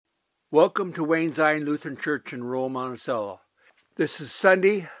Welcome to Wayne Zion Lutheran Church in rural Monticello. This is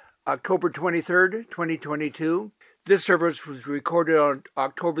Sunday, October 23rd, 2022. This service was recorded on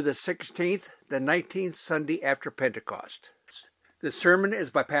October the 16th, the 19th Sunday after Pentecost. The sermon is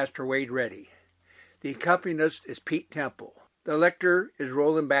by Pastor Wade Reddy. The accompanist is Pete Temple. The lector is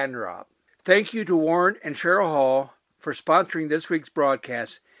Roland Banderop. Thank you to Warren and Cheryl Hall for sponsoring this week's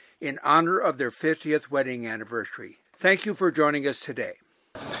broadcast in honor of their 50th wedding anniversary. Thank you for joining us today.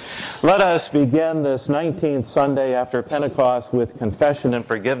 Let us begin this 19th Sunday after Pentecost with confession and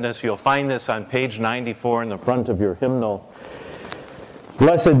forgiveness. You'll find this on page 94 in the front of your hymnal.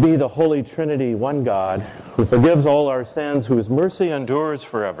 Blessed be the Holy Trinity, one God, who forgives all our sins, whose mercy endures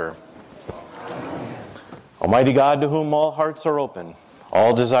forever. Almighty God, to whom all hearts are open,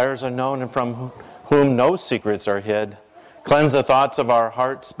 all desires are known, and from whom no secrets are hid, cleanse the thoughts of our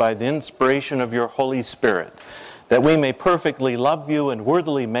hearts by the inspiration of your Holy Spirit, that we may perfectly love you and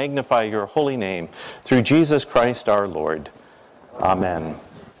worthily magnify your holy name, through Jesus Christ our Lord. Amen.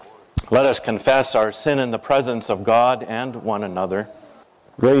 Let us confess our sin in the presence of God and one another.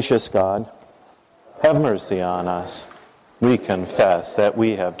 Gracious God, have mercy on us. We confess that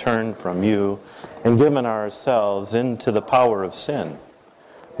we have turned from you and given ourselves into the power of sin.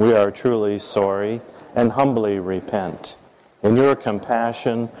 We are truly sorry and humbly repent. In your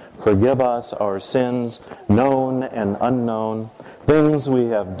compassion, forgive us our sins, known and unknown, things we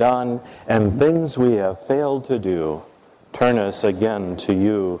have done and things we have failed to do. Turn us again to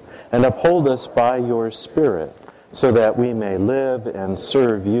you and uphold us by your Spirit, so that we may live and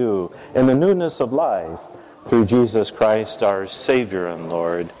serve you in the newness of life, through Jesus Christ our Savior and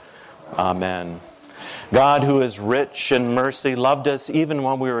Lord. Amen. God, who is rich in mercy, loved us even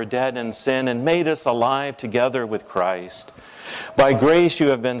when we were dead in sin and made us alive together with Christ. By grace you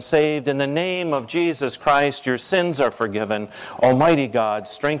have been saved. In the name of Jesus Christ, your sins are forgiven. Almighty God,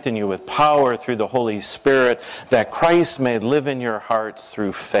 strengthen you with power through the Holy Spirit, that Christ may live in your hearts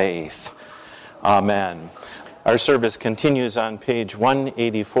through faith. Amen. Our service continues on page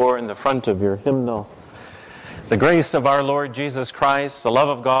 184 in the front of your hymnal. The grace of our Lord Jesus Christ, the love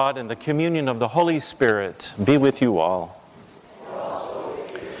of God, and the communion of the Holy Spirit be with you all.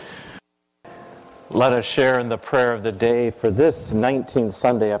 Let us share in the prayer of the day for this 19th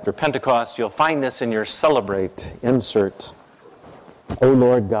Sunday after Pentecost. You'll find this in your Celebrate insert. O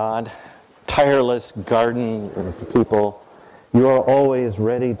Lord God, tireless guardian of the people, you are always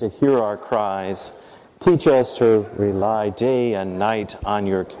ready to hear our cries. Teach us to rely day and night on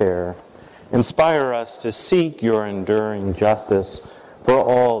your care. Inspire us to seek your enduring justice for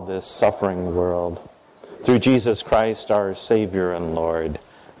all this suffering world. Through Jesus Christ, our Savior and Lord.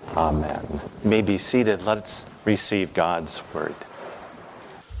 Amen. You may be seated. Let's receive God's word.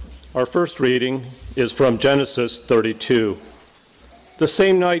 Our first reading is from Genesis 32. The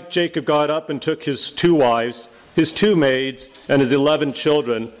same night Jacob got up and took his 2 wives, his 2 maids, and his 11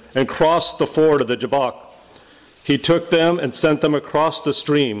 children, and crossed the ford of the Jabbok. He took them and sent them across the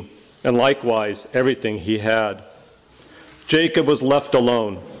stream, and likewise everything he had. Jacob was left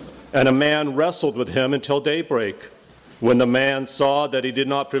alone, and a man wrestled with him until daybreak. When the man saw that he did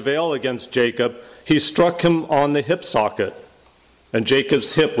not prevail against Jacob, he struck him on the hip socket, and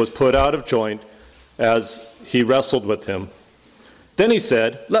Jacob's hip was put out of joint as he wrestled with him. Then he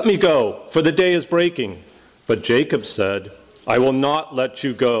said, "Let me go, for the day is breaking." But Jacob said, "I will not let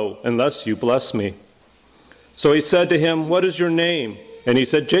you go unless you bless me." So he said to him, "What is your name?" And he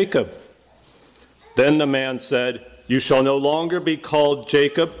said, "Jacob." Then the man said, "You shall no longer be called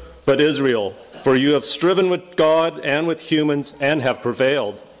Jacob, but Israel, for you have striven with God and with humans and have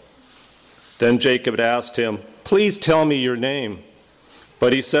prevailed." Then Jacob asked him, "Please tell me your name."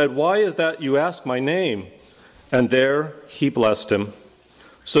 But he said, "Why is that you ask my name?" And there he blessed him.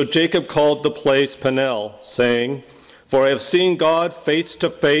 So Jacob called the place Peniel, saying, "For I have seen God face to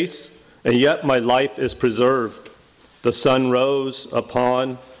face, and yet my life is preserved." The sun rose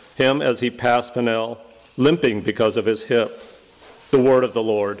upon him as he passed Peniel, limping because of his hip. The word of the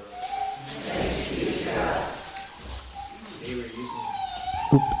Lord.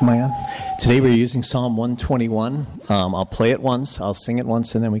 Today we're using Psalm 121. I'll play it once, I'll sing it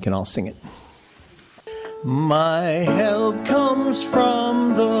once, and then we can all sing it. My help comes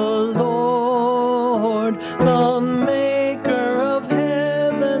from the Lord, the maker of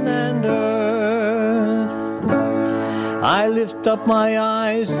heaven and earth. I lift up my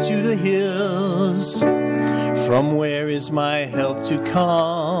eyes to the hills. From where is my help to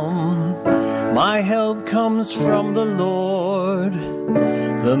come? My help comes from the Lord,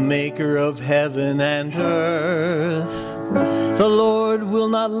 the maker of heaven and earth. The Lord will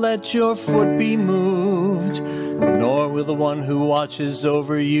not let your foot be moved. nor will the one who watches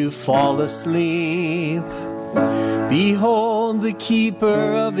over you fall asleep. Behold, the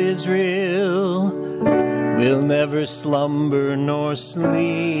keeper of Israel will never slumber nor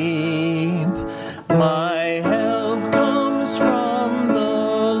sleep. My help comes from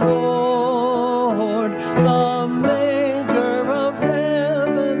the Lord, the maker of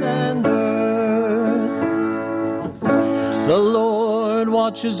heaven and earth. The Lord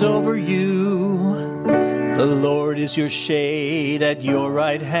watches over you. The Lord is your shade at your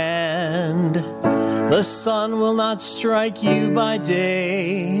right hand. The sun will not strike you by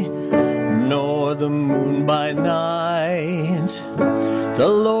day, nor the moon by night. The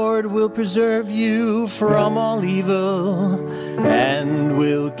Lord will preserve you from all evil and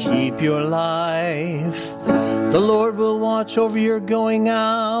will keep your life. The Lord will watch over your going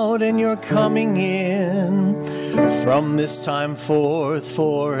out and your coming in from this time forth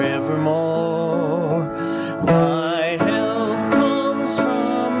forevermore. My help comes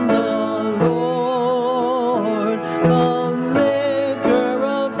from the Lord, the maker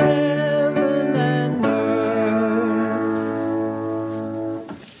of heaven and earth.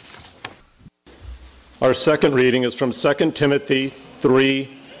 Our second reading is from 2 Timothy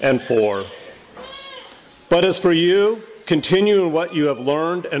 3 and 4. But as for you, continue in what you have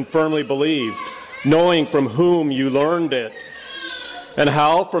learned and firmly believed, knowing from whom you learned it, and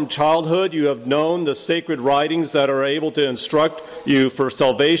how from childhood you have known the sacred writings that are able to instruct you for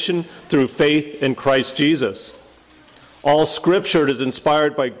salvation through faith in Christ Jesus. All Scripture is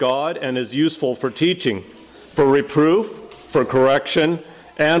inspired by God and is useful for teaching, for reproof, for correction,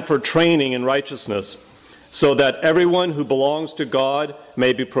 and for training in righteousness, so that everyone who belongs to God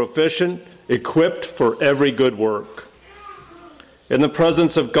may be proficient, equipped for every good work. In the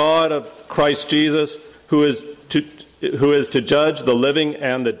presence of God, of Christ Jesus, who is to judge the living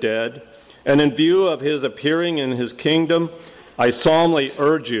and the dead, and in view of his appearing in his kingdom, I solemnly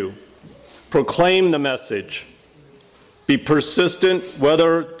urge you, proclaim the message. Be persistent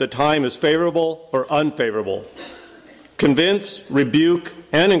whether the time is favorable or unfavorable. Convince, rebuke,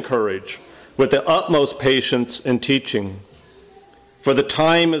 and encourage with the utmost patience and teaching. For the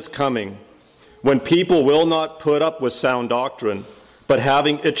time is coming when people will not put up with sound doctrine, but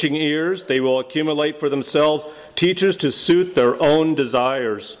having itching ears, they will accumulate for themselves teachers to suit their own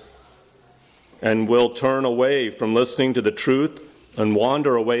desires, and will turn away from listening to the truth and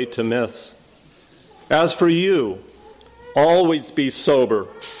wander away to myths. As for you, always be sober,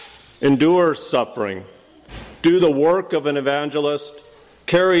 endure suffering, do the work of an evangelist,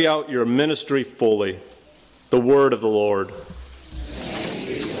 carry out your ministry fully. The word of the Lord.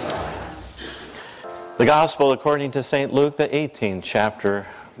 The Gospel according to St. Luke, the 18th chapter.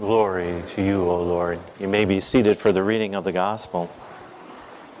 Glory to you, O Lord. You may be seated for the reading of the Gospel.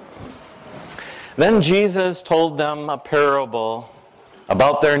 Then Jesus told them a parable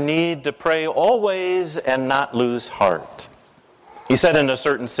about their need to pray always and not lose heart. He said, in a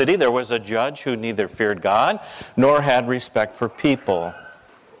certain city there was a judge who neither feared God nor had respect for people.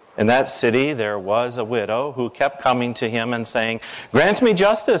 In that city there was a widow who kept coming to him and saying, "Grant me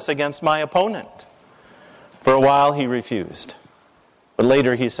justice against my opponent." For a while he refused. But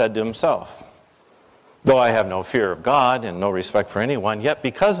later he said to himself, "Though I have no fear of God and no respect for anyone, yet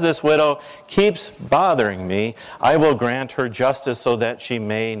because this widow keeps bothering me, I will grant her justice so that she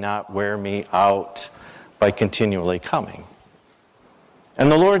may not wear me out by continually coming." And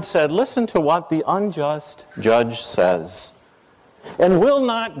the Lord said, "Listen to what the unjust judge says. And will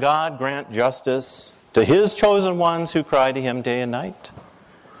not God grant justice to his chosen ones who cry to him day and night?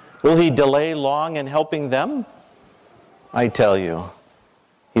 Will he delay long in helping them? I tell you,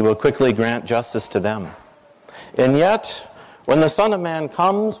 he will quickly grant justice to them. And yet, when the Son of Man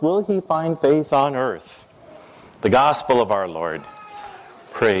comes, will he find faith on earth?" The Gospel of our Lord.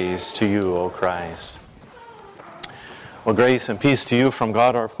 Praise to you, O Christ. Well, grace and peace to you from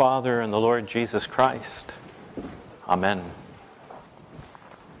God our Father and the Lord Jesus Christ. Amen.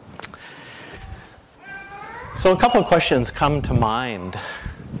 So a couple of questions come to mind.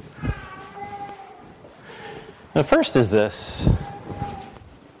 The first is this: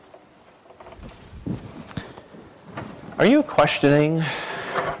 are you questioning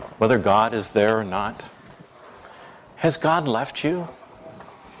whether God is there or not? Has God left you?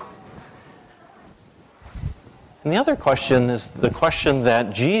 And the other question is the question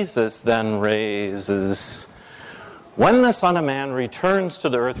that Jesus then raises: when the Son of Man returns to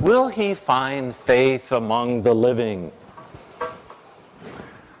the earth, will he find faith among the living?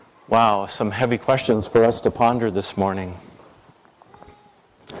 Wow, some heavy questions for us to ponder this morning.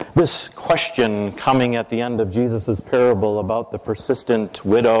 This question coming at the end of Jesus' parable about the persistent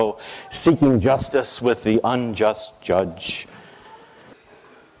widow seeking justice with the unjust judge,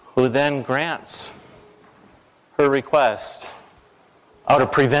 who then grants her request out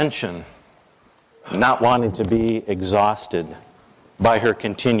of prevention, not wanting to be exhausted by her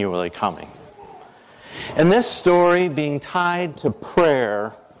continually coming. And this story, being tied to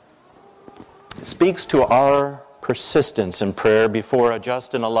prayer, speaks to our persistence in prayer before a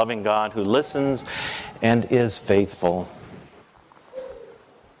just and a loving God who listens and is faithful.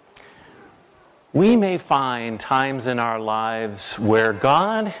 We may find times in our lives where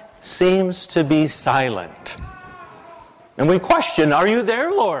God seems to be silent. And we question, are you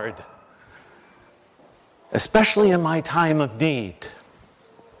there, Lord? Especially in my time of need.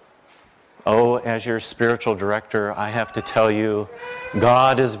 Oh, as your spiritual director, I have to tell you,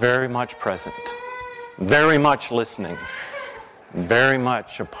 God is very much present, very much listening, very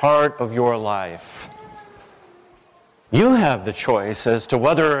much a part of your life. You have the choice as to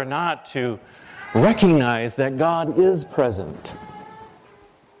whether or not to recognize that God is present.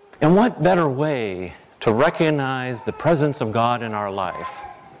 And what better way to recognize the presence of God in our life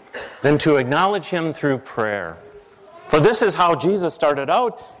than to acknowledge Him through prayer? For this is how Jesus started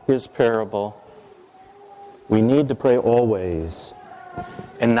out His parable. We need to pray always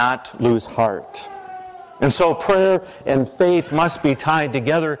and not lose heart. And so prayer and faith must be tied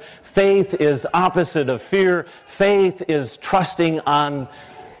together. Faith is opposite of fear. Faith is trusting on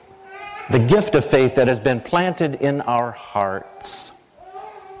the gift of faith that has been planted in our hearts.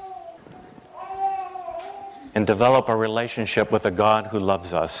 And develop a relationship with a God who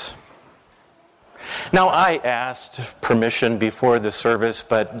loves us. Now, I asked permission before the service,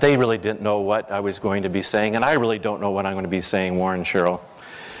 but they really didn't know what I was going to be saying, and I really don't know what I'm going to be saying, Warren and Cheryl.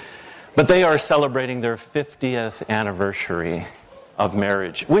 But they are celebrating their 50th anniversary of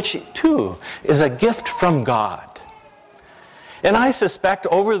marriage, which, too, is a gift from God. And I suspect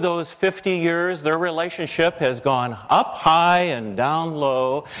over those 50 years, their relationship has gone up high and down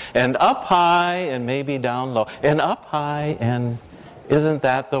low, and up high and maybe down low, and up high, and isn't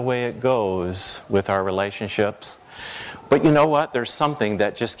that the way it goes with our relationships? But you know what? There's something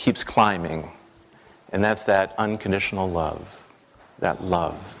that just keeps climbing, and that's that unconditional love. That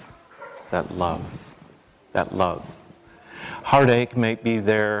love. That love. That love. Heartache may be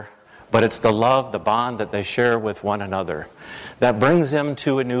there, but it's the love, the bond that they share with one another that brings them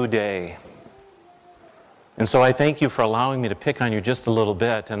to a new day. And so I thank you for allowing me to pick on you just a little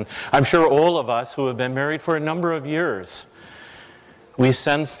bit. And I'm sure all of us who have been married for a number of years, we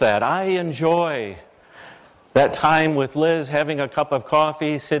sense that. I enjoy that time with Liz, having a cup of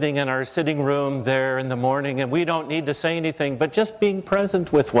coffee, sitting in our sitting room there in the morning, and we don't need to say anything, but just being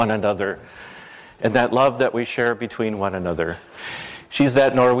present with one another and that love that we share between one another. She's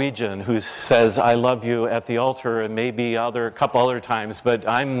that Norwegian who says, I love you at the altar, and maybe a couple other times, but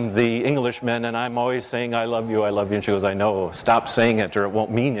I'm the Englishman, and I'm always saying, I love you, I love you. And she goes, I know, stop saying it, or it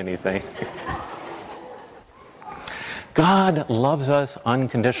won't mean anything. God loves us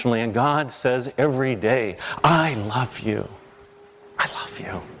unconditionally, and God says every day, I love you. I love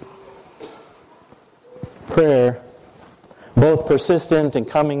you. Prayer, both persistent and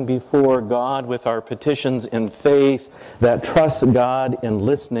coming before God with our petitions in faith that trusts God in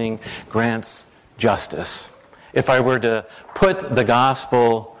listening, grants justice. If I were to put the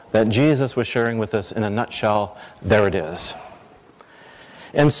gospel that Jesus was sharing with us in a nutshell, there it is.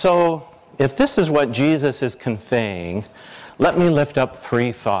 And so, if this is what Jesus is conveying, let me lift up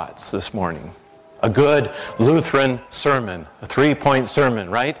 3 thoughts this morning. A good Lutheran sermon, a 3-point sermon,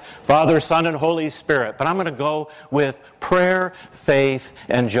 right? Father, Son, and Holy Spirit. But I'm going to go with prayer, faith,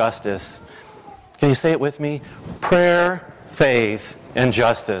 and justice. Can you say it with me? Prayer, faith, and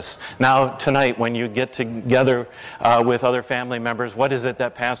justice. Now, tonight, when you get together with other family members, what is it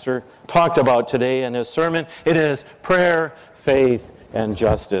that Pastor talked about today in his sermon? It is prayer, faith, and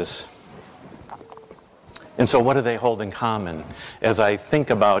justice. And so what do they hold in common as I think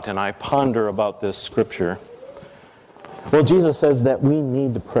about and I ponder about this scripture? Well, Jesus says that we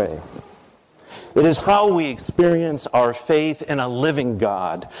need to pray. It is how we experience our faith in a living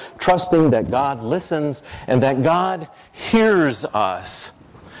God, trusting that God listens and that God hears us.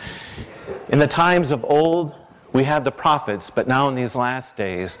 In the times of old, we had the prophets, but now in these last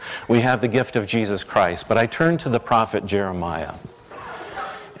days, we have the gift of Jesus Christ. But I turn to the prophet Jeremiah.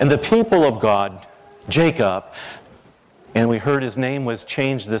 And the people of God, Jacob, and we heard his name was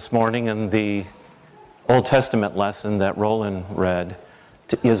changed this morning in the Old Testament lesson that Roland read,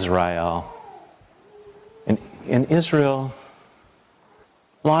 to Israel. And Israel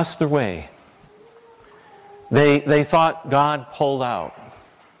lost their way. They thought God pulled out.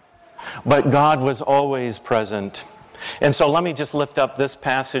 but God was always present. And so let me just lift up this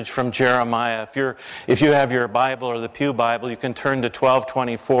passage from Jeremiah. If you have your Bible or the Pew Bible, you can turn to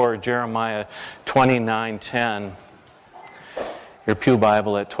 1224, Jeremiah 29:10. Your Pew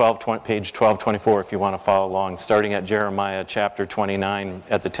Bible at page 1224 if you want to follow along, starting at Jeremiah chapter 29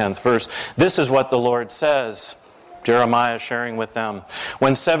 at the 10th verse. This is what the Lord says. Jeremiah sharing with them.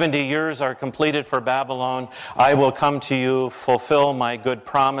 When 70 years are completed for Babylon, I will come to you, fulfill my good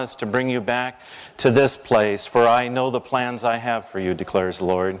promise to bring you back to this place, for I know the plans I have for you, declares the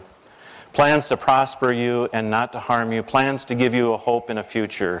Lord. Plans to prosper you and not to harm you, plans to give you a hope and a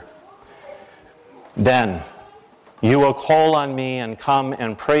future. Then you will call on me and come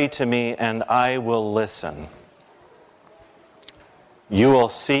and pray to me, and I will listen. You will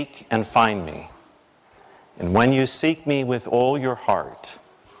seek and find me. And when you seek me with all your heart,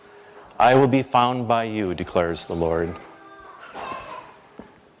 I will be found by you, declares the Lord.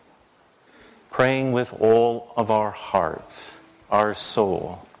 Praying with all of our heart, our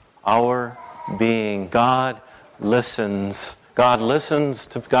soul, our being. God listens. God listens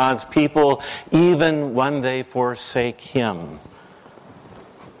to God's people even when they forsake Him.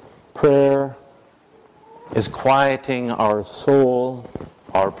 Prayer is quieting our soul,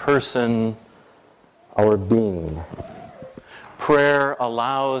 our person, our being. Prayer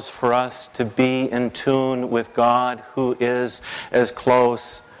allows for us to be in tune with God, who is as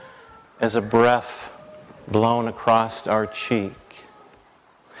close as a breath blown across our cheek.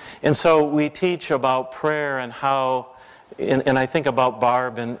 And so we teach about prayer and how, and I think about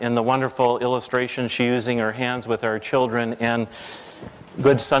Barb and the wonderful illustration she's using her hands with our children, and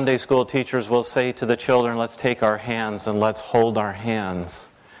good Sunday school teachers will say to the children, let's take our hands and let's hold our hands.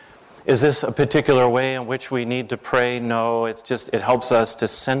 Is this a particular way in which we need to pray? No, it helps us to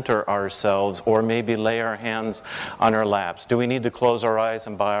center ourselves, or maybe lay our hands on our laps. Do we need to close our eyes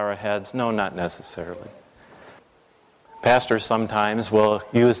and bow our heads? No, not necessarily. Pastors sometimes will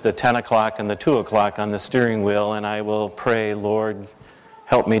use the 10 o'clock and the 2 o'clock on the steering wheel, and I will pray, Lord,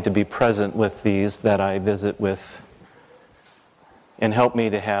 help me to be present with these that I visit with, and help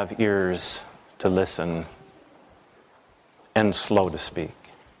me to have ears to listen and slow to speak.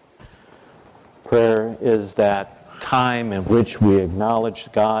 Prayer is that time in which we acknowledge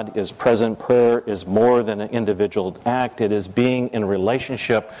God is present. Prayer is more than an individual act. It is being in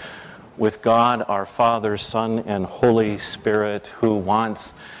relationship with God, our Father, Son, and Holy Spirit, who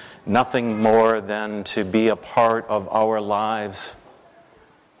wants nothing more than to be a part of our lives,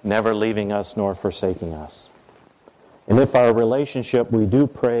 never leaving us nor forsaking us. And if our relationship, we do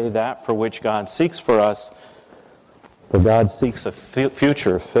pray that for which God seeks for us, but God seeks a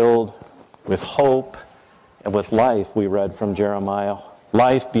future filled with hope and with life, we read from Jeremiah.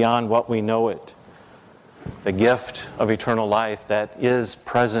 Life beyond what we know it. The gift of eternal life that is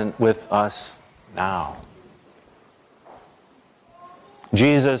present with us now.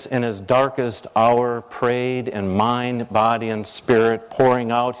 Jesus, in his darkest hour, prayed in mind, body, and spirit, pouring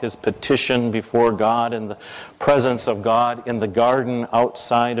out his petition before God in the presence of God in the garden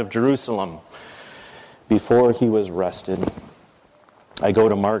outside of Jerusalem before he was arrested. I go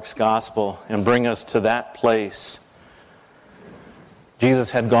to Mark's Gospel and bring us to that place. Jesus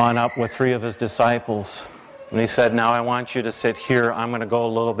had gone up with 3 of his disciples, and he said, now I want you to sit here. I'm going to go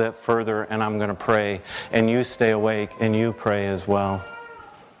a little bit further, and I'm going to pray. And you stay awake, and you pray as well.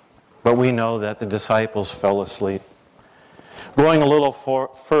 But we know that the disciples fell asleep. Going a little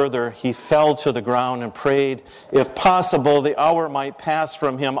further, he fell to the ground and prayed, if possible, the hour might pass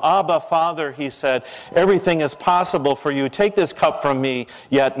from him. Abba, Father, he said, everything is possible for you. Take this cup from me,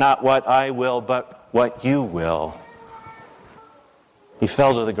 yet not what I will, but what you will. He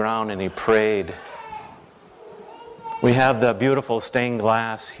fell to the ground and he prayed. We have the beautiful stained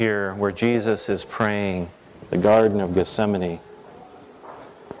glass here where Jesus is praying, the Garden of Gethsemane.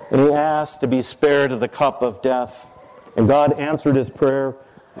 And he asked to be spared of the cup of death. And God answered his prayer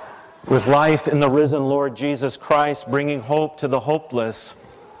with life in the risen Lord Jesus Christ, bringing hope to the hopeless.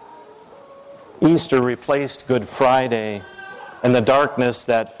 Easter replaced Good Friday, and the darkness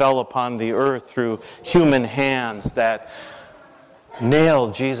that fell upon the earth through human hands that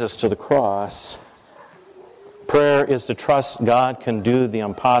nailed Jesus to the cross. Prayer is to trust God can do the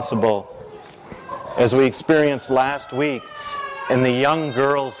impossible. As we experienced last week in the young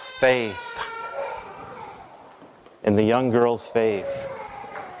girl's faith. In the young girl's faith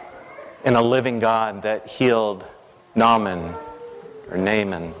in a living God that healed Naaman.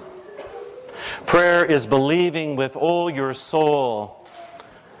 Prayer is believing with all your soul.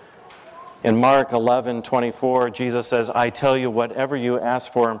 In Mark 11:24, Jesus says, I tell you, whatever you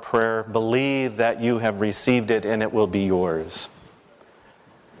ask for in prayer, believe that you have received it and it will be yours.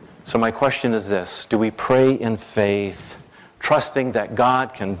 So my question is this: do we pray in faith, trusting that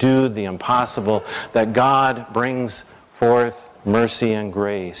God can do the impossible, that God brings forth mercy and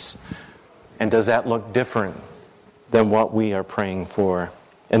grace? And does that look different than what we are praying for?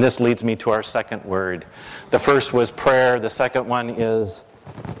 And this leads me to our second word. The first was prayer. The second one is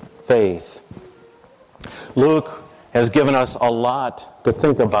faith. Luke has given us a lot to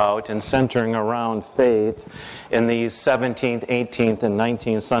think about in centering around faith in these 17th, 18th, and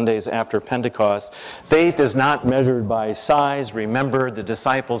 19th Sundays after Pentecost. Faith is not measured by size. Remember the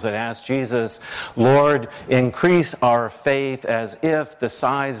disciples that asked Jesus, "Lord, increase our faith," as if the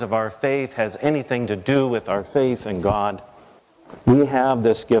size of our faith has anything to do with our faith in God. We have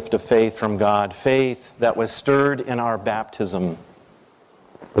this gift of faith from God, faith that was stirred in our baptism.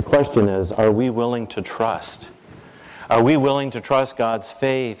 The question is, are we willing to trust? Are we willing to trust God's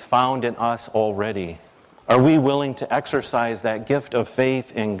faith found in us already? Are we willing to exercise that gift of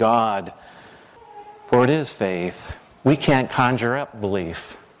faith in God? For it is faith. We can't conjure up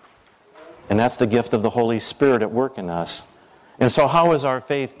belief. And that's the gift of the Holy Spirit at work in us. And so how is our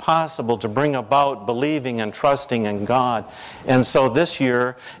faith possible to bring about believing and trusting in God? And so this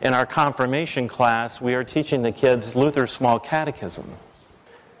year in our confirmation class, we are teaching the kids Luther's Small Catechism,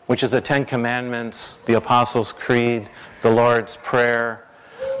 which is the 10 Commandments, the Apostles' Creed, the Lord's Prayer,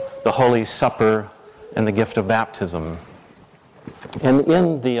 the Holy Supper, and the gift of baptism. And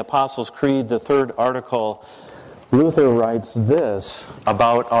in the Apostles' Creed, the third article, Luther writes this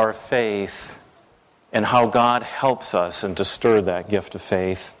about our faith and how God helps us and to stir that gift of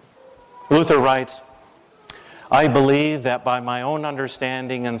faith. Luther writes, "I believe that by my own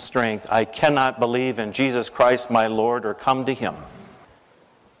understanding and strength, I cannot believe in Jesus Christ my Lord or come to Him."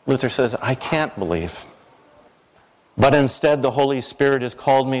 Luther says, I can't believe. But instead, the Holy Spirit has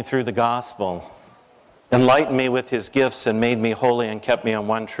called me through the gospel, enlightened me with His gifts, and made me holy and kept me in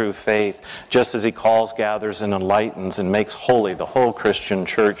one true faith, just as He calls, gathers, and enlightens and makes holy the whole Christian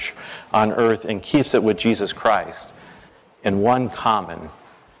church on earth and keeps it with Jesus Christ in one common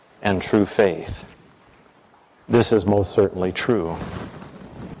and true faith. This is most certainly true.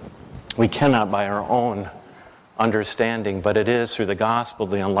 We cannot by our own understanding, but it is through the gospel,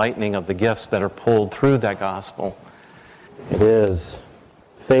 the enlightening of the gifts that are pulled through that gospel. It is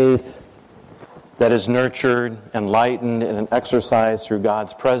faith that is nurtured, enlightened, and exercised through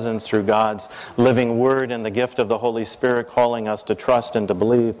God's presence, through God's living word, and the gift of the Holy Spirit calling us to trust and to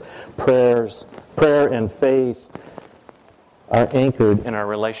believe. Prayer and faith are anchored in our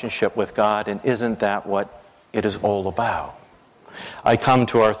relationship with God, and isn't that what it is all about? I come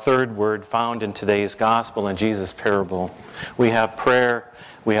to our third word found in today's gospel in Jesus' parable. We have prayer,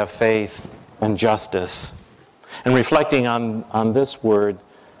 we have faith, and justice. And reflecting on this word,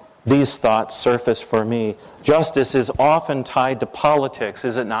 these thoughts surface for me. Justice is often tied to politics,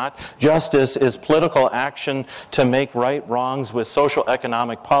 is it not? Justice is political action to make right wrongs with social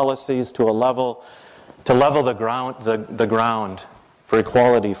economic policies to level the ground for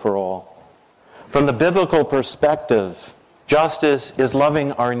equality for all. From the biblical perspective, justice is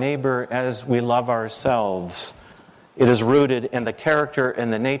loving our neighbor as we love ourselves. It is rooted in the character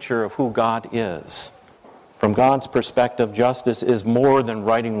and the nature of who God is. From God's perspective, justice is more than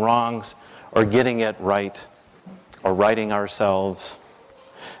righting wrongs or getting it right or righting ourselves.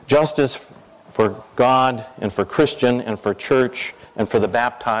 Justice for God and for Christian and for church and for the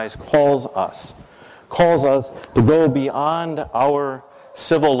baptized calls us to go beyond our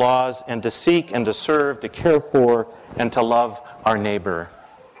civil laws and to seek and to serve, to care for, and to love our neighbor.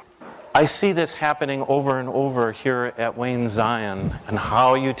 I see this happening over and over here at Wayne Zion, and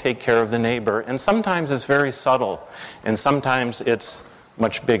how you take care of the neighbor. And sometimes it's very subtle, and sometimes it's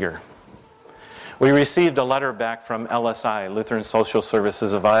much bigger. We received a letter back from LSI, Lutheran Social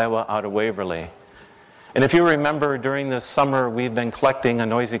Services of Iowa, out of Waverly. And if you remember, during this summer, we've been collecting a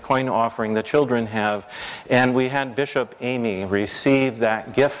noisy coin offering the children have, and we had Bishop Amy receive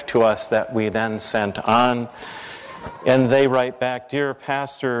that gift to us that we then sent on. And they write back, "Dear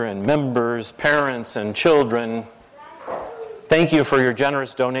pastor and members, parents and children, thank you for your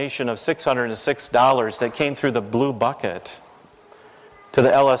generous donation of $606 that came through the Blue Bucket to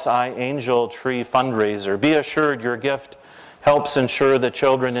the LSI Angel Tree fundraiser. Be assured your gift helps ensure the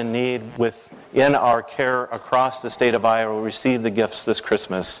children in need within our care across the state of Iowa will receive the gifts this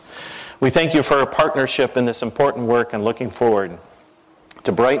Christmas. We thank you for a partnership in this important work and looking forward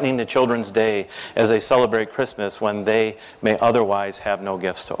to brightening the children's day as they celebrate Christmas when they may otherwise have no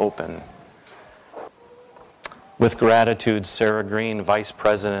gifts to open. With gratitude, Sarah Green, Vice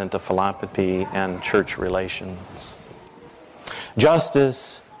President of Philanthropy and Church Relations."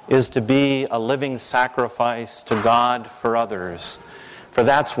 Justice is to be a living sacrifice to God for others. For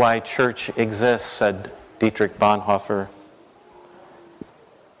that's why church exists, said Dietrich Bonhoeffer,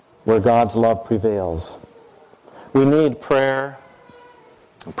 where God's love prevails. We need prayer,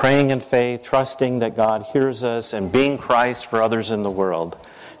 praying in faith, trusting that God hears us, and being Christ for others in the world.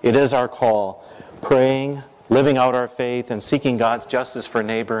 It is our call, praying, living out our faith, and seeking God's justice for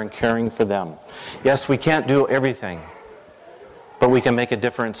neighbor and caring for them. Yes, we can't do everything, but we can make a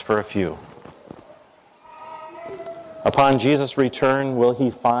difference for a few. Upon Jesus' return, will he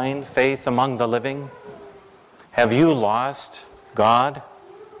find faith among the living? Have you lost God?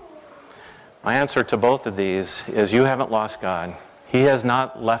 My answer to both of these is you haven't lost God. He has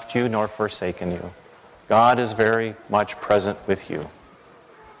not left you nor forsaken you. God is very much present with you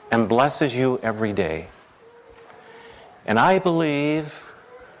and blesses you every day. And I believe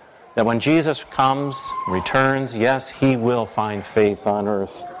that when Jesus comes, returns, yes, he will find faith on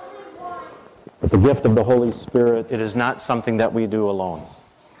earth. But the gift of the Holy Spirit, it is not something that we do alone.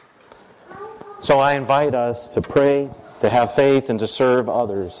 So I invite us to pray, to have faith, and to serve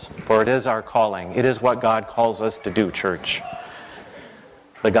others, for it is our calling. It is what God calls us to do, church.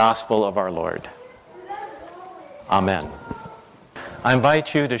 The gospel of our Lord. Amen. I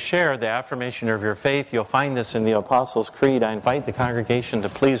invite you to share the affirmation of your faith. You'll find this in the Apostles' Creed. I invite the congregation to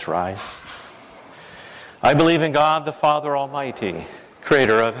please rise. I believe in God, the Father Almighty,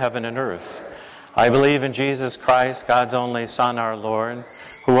 creator of heaven and earth. I believe in Jesus Christ, God's only Son, our Lord,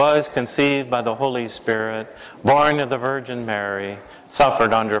 who was conceived by the Holy Spirit, born of the Virgin Mary,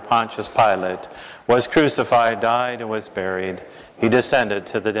 suffered under Pontius Pilate, was crucified, died, and was buried. He descended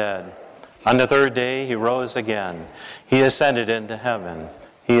to the dead. On the third day he rose again. He ascended into heaven.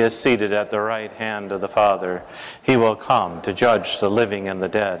 He is seated at the right hand of the Father. He will come to judge the living and the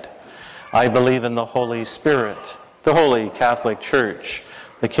dead. I believe in the Holy Spirit, the Holy Catholic Church,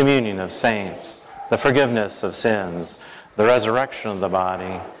 the communion of saints, the forgiveness of sins, the resurrection of the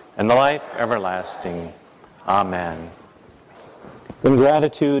body, and the life everlasting. Amen. In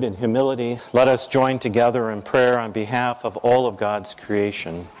gratitude and humility, let us join together in prayer on behalf of all of God's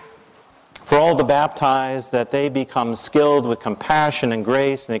creation. For all the baptized, that they become skilled with compassion and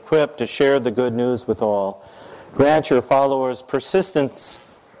grace and equipped to share the good news with all. Grant your followers persistence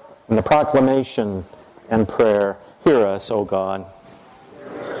in the proclamation and prayer. Hear us, O God.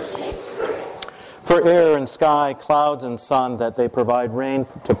 For air and sky, clouds and sun, that they provide rain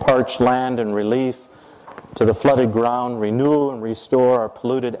to parched land and relief to the flooded ground, renew and restore our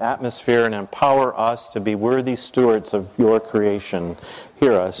polluted atmosphere, and empower us to be worthy stewards of your creation.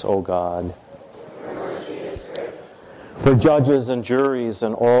 Hear us, O God. For judges and juries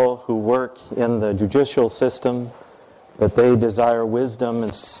and all who work in the judicial system, that they desire wisdom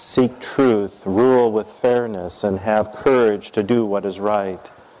and seek truth, rule with fairness, and have courage to do what is right.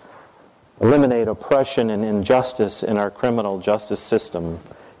 Eliminate oppression and injustice in our criminal justice system.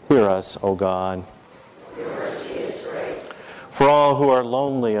 Hear us, O God. For all who are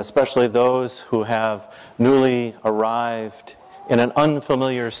lonely, especially those who have newly arrived in an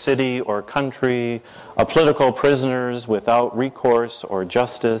unfamiliar city or country, political prisoners without recourse or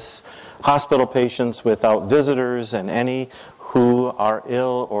justice, hospital patients without visitors, and any who are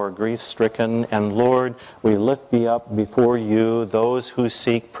ill or grief-stricken. And Lord, we lift up before you those who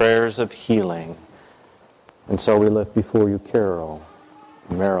seek prayers of healing. And so we lift before you Carol,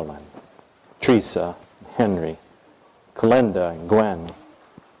 Marilyn, Teresa, Henry, Kalinda and Gwen,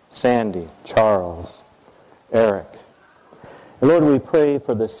 Sandy, Charles, Eric. And Lord, we pray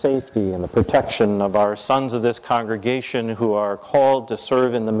for the safety and the protection of our sons of this congregation who are called to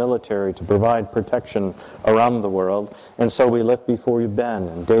serve in the military to provide protection around the world. And so we lift before you Ben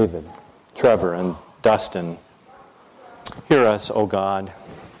and David, Trevor and Dustin. Hear us, O God.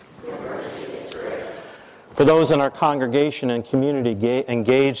 For those in our congregation and community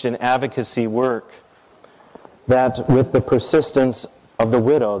engaged in advocacy work, that with the persistence of the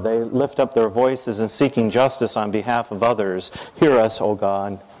widow, they lift up their voices in seeking justice on behalf of others. Hear us, O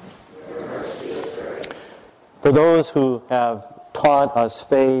God. For those who have taught us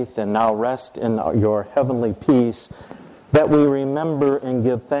faith and now rest in your heavenly peace, that we remember and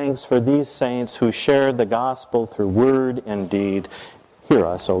give thanks for these saints who shared the gospel through word and deed. Hear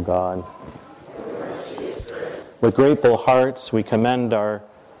us, O God. With grateful hearts, we commend our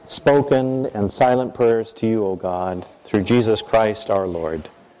spoken and silent prayers to you, O God, through Jesus Christ our Lord.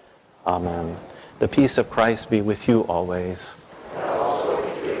 Amen. The peace of Christ be with you always.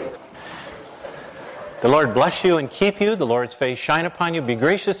 The Lord bless you and keep you. The Lord's face shine upon you, be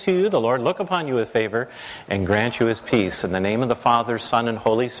gracious to you. The Lord look upon you with favor and grant you his peace. In the name of the Father, Son, and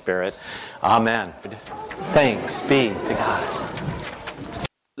Holy Spirit. Amen. Thanks be to God.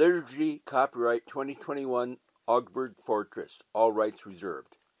 Liturgy, copyright 2021, Augsburg Fortress. All rights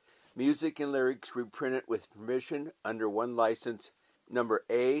reserved. Music and lyrics reprinted with permission under one license, number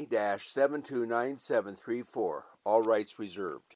A-729734. All rights reserved.